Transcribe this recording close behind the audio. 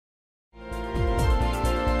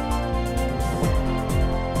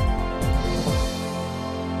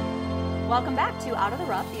Welcome back to Out of the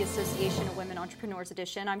Rough, the Association of Women Entrepreneurs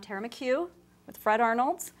Edition. I'm Tara McHugh with Fred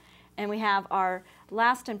Arnold, and we have our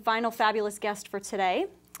last and final fabulous guest for today.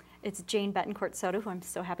 It's Jane Bettencourt-Soto, who I'm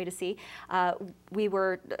so happy to see.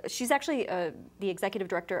 She's actually the executive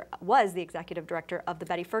director, was the executive director of the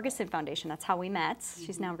Betty Ferguson Foundation. That's how we met.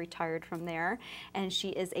 She's now retired from there, and she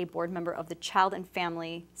is a board member of the Child and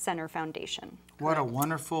Family Center Foundation. What a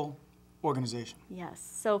wonderful organization. Yes.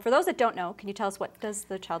 So for those that don't know, can you tell us what does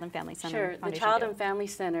the Child and Family Center Foundation do? Sure. The Child and Family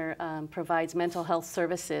Center provides mental health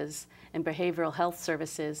services and behavioral health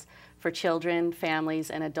services for children,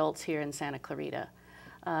 families, and adults here in Santa Clarita.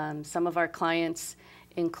 Some of our clients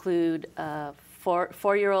include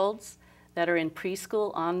four-year-olds that are in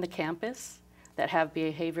preschool on the campus that have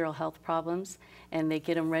behavioral health problems, and they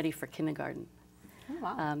get them ready for kindergarten. Oh,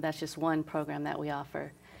 wow. That's just one program that we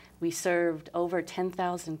offer. We served over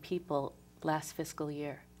 10,000 people last fiscal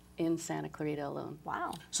year in Santa Clarita alone.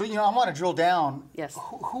 Wow. So, I want to drill down. Yes.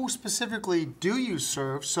 Who specifically do you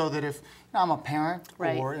serve, so that if I'm a parent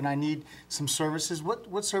and I need some services,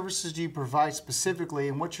 what services do you provide specifically,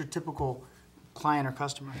 and what's your typical client or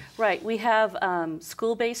customer? Right. We have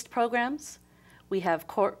school-based programs, we have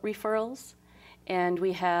court referrals, and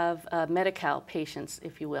we have Medi-Cal patients,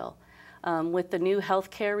 if you will. With the new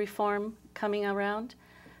healthcare reform coming around,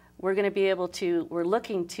 we're going to be able to, we're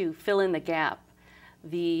looking to fill in the gap.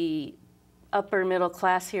 The upper middle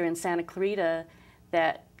class here in Santa Clarita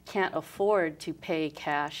that can't afford to pay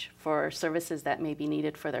cash for services that may be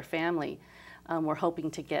needed for their family, we're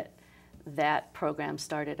hoping to get that program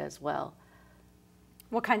started as well.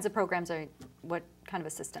 What kinds of programs what kind of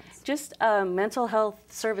assistance? Just mental health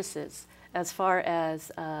services, as far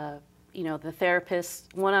as, the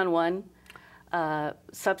therapist, one-on-one,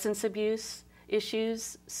 substance abuse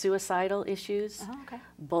issues, suicidal issues,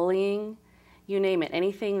 bullying, you name it,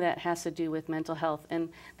 anything that has to do with mental health. And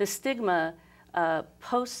the stigma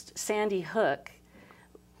post-Sandy Hook,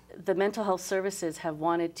 the mental health services have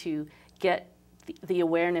wanted to get the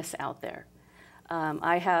awareness out there.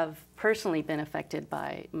 I have personally been affected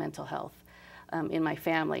by mental health in my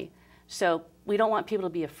family. So we don't want people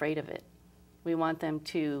to be afraid of it. We want them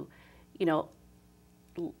to,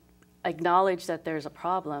 acknowledge that there's a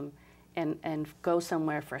problem and go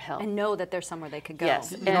somewhere for help. And know that there's somewhere they could go.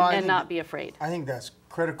 Yes, and not be afraid. I think that's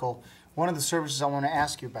critical. One of the services I want to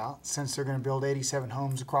ask you about, since they're going to build 87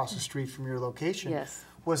 homes across the street from your location,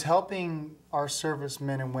 was helping our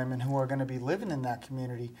servicemen and women who are going to be living in that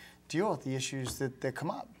community deal with the issues that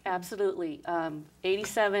come up. Absolutely.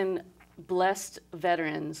 87 blessed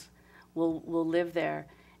veterans will live there,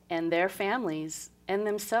 and their families and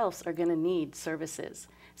themselves are going to need services.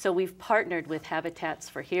 So we've partnered with Habitats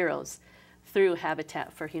for Heroes through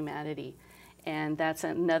Habitat for Humanity, and that's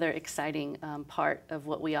another exciting part of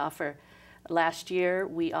what we offer. Last year,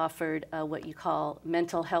 we offered what you call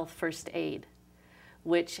mental health first aid,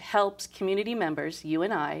 which helps community members, you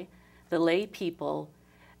and I, the lay people,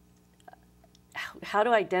 how to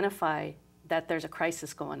identify that there's a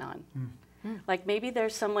crisis going on. Like maybe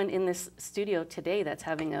there's someone in this studio today that's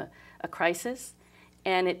having a crisis,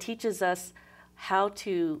 and it teaches us how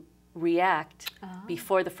to react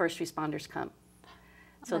before the first responders come.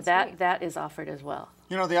 So that is offered as well.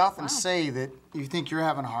 They often say that you think you're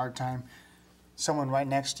having a hard time, someone right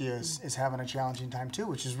next to you is having a challenging time too,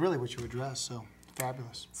 which is really what you address, so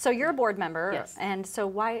fabulous. So you're a board member, yes. And so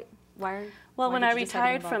why Well, when I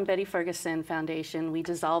retired from Betty Ferguson Foundation, we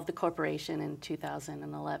dissolved the corporation in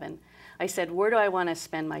 2011. I said, where do I want to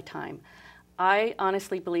spend my time? I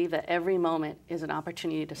honestly believe that every moment is an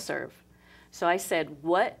opportunity to serve. So I said,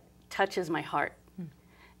 what touches my heart?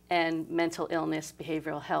 And mental illness,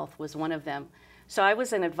 behavioral health was one of them. So I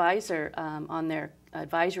was an advisor on their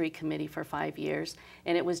advisory committee for 5 years,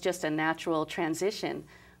 and it was just a natural transition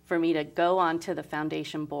for me to go onto the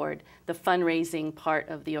foundation board, the fundraising part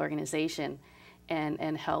of the organization,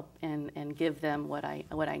 and help and give them what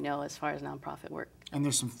I know as far as nonprofit work. And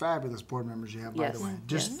there's some fabulous board members you have, by yes. the way.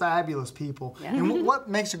 Just fabulous people. Yeah. And what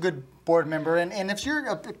makes a good board member? And if you're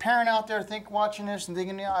a parent out there watching this and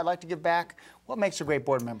thinking, I'd like to give back, what makes a great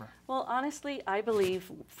board member? Well, honestly, I believe,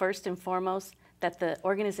 first and foremost, that the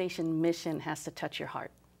organization mission has to touch your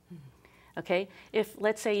heart. Okay? If,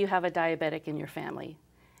 let's say you have a diabetic in your family,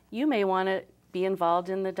 you may want to be involved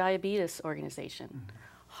in the diabetes organization.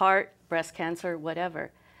 Heart, breast cancer,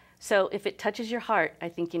 whatever. So if it touches your heart, I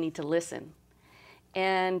think you need to listen.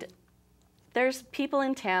 And there's people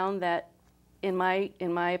in town that, in my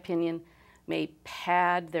opinion, may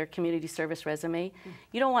pad their community service resume.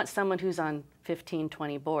 You don't want someone who's on 15,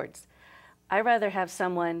 20 boards. I'd rather have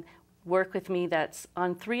someone work with me that's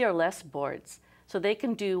on 3 or less boards, so they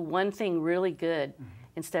can do one thing really good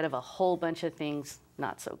instead of a whole bunch of things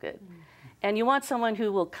not so good. And you want someone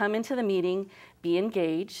who will come into the meeting, be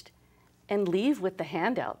engaged, and leave with the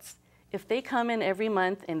handouts. If they come in every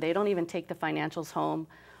month and they don't even take the financials home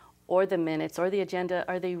or the minutes or the agenda,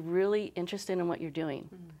 are they really interested in what you're doing?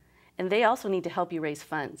 And they also need to help you raise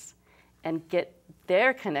funds and get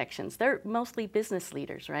their connections. They're mostly business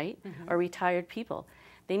leaders, right? Or retired people.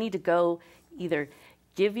 They need to go either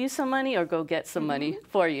give you some money or go get some money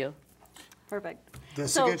for you. Perfect. The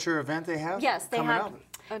signature event they have? Yes, they have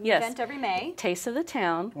an event every May. Taste of the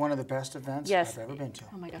Town. One of the best events I've ever been to.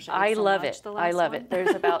 Oh my gosh, I love it. I love it.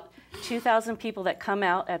 There's about 2,000 people that come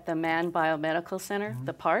out at the Mann Biomedical Center,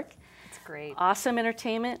 the park. It's great. Awesome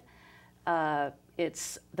entertainment.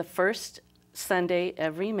 It's the first Sunday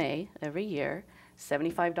every May, every year.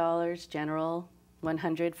 $75 general,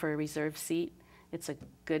 $100 for a reserved seat. It's a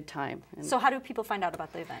good time. And so how do people find out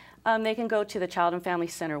about the event? They can go to the Child and Family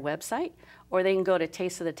Center website, or they can go to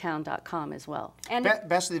tasteofthetown.com as well. And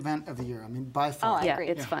best event of the year, I mean, by far. Oh, yeah,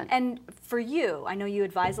 it's fun. And for you, I know you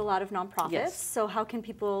advise a lot of nonprofits. Yes. So how can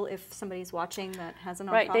people, if somebody's watching that has a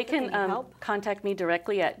nonprofit, right, they can help? contact me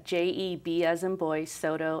directly at JEB as in boy,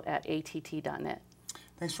 Soto @att.net.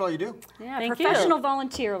 Thanks for all you do. Yeah, Thank professional you.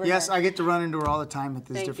 volunteer over Yes, there. I get to run into her all the time at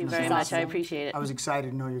these Thank different you very events. much. I appreciate it. I was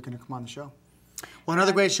excited to know you were going to come on the show. Well,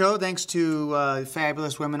 another great show. Thanks to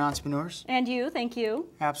fabulous women entrepreneurs. And you, thank you.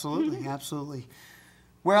 Absolutely, absolutely.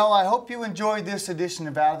 Well, I hope you enjoyed this edition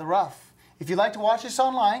of Out of the Rough. If you'd like to watch us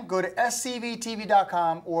online, go to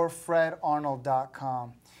scvtv.com or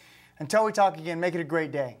fredarnold.com. Until we talk again, make it a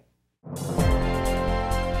great day.